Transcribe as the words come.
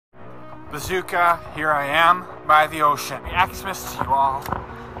Bazooka, here I am by the ocean. XMAS to you all.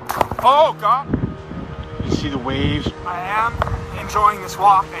 Oh God! You see the waves? I am enjoying this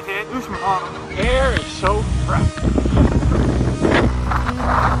walk. I did lose my mom. The air is so fresh.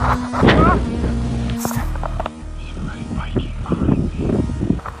 She's already biking behind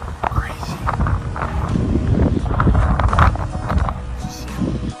me. Crazy.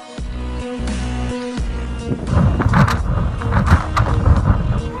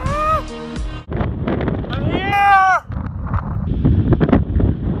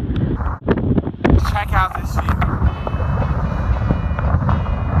 Check out this view.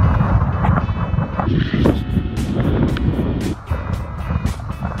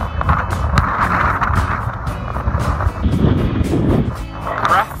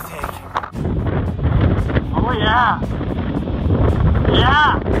 Breathtaking. Oh yeah.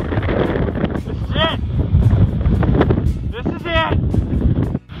 Yeah. This is it. This is it.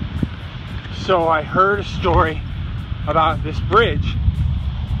 So I heard a story about this bridge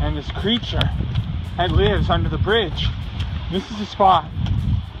and this creature that lives under the bridge. This is the spot.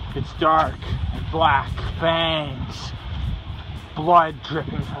 It's dark and black, fangs, blood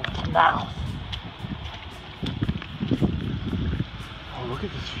dripping from its mouth. Oh, look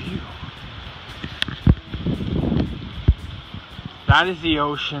at this view. That is the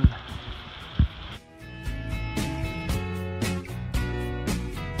ocean.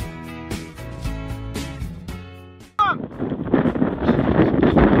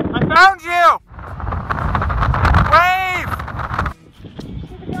 I found you!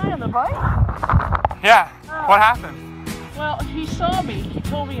 Bike? Yeah, what happened? Well, he saw me. He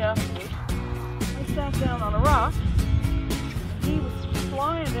told me afterwards. I sat down on a rock. He was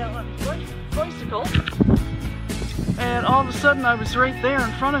flying down on his bicycle. And all of a sudden I was right there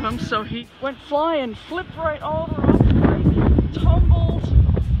in front of him, so he went flying, flipped right over off the bike,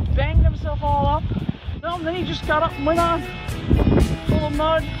 tumbled, banged himself all up. Well, then he just got up and went on. Full of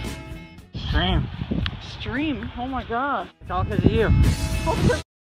mud. Stream. Stream? Oh my God. It's all because of you.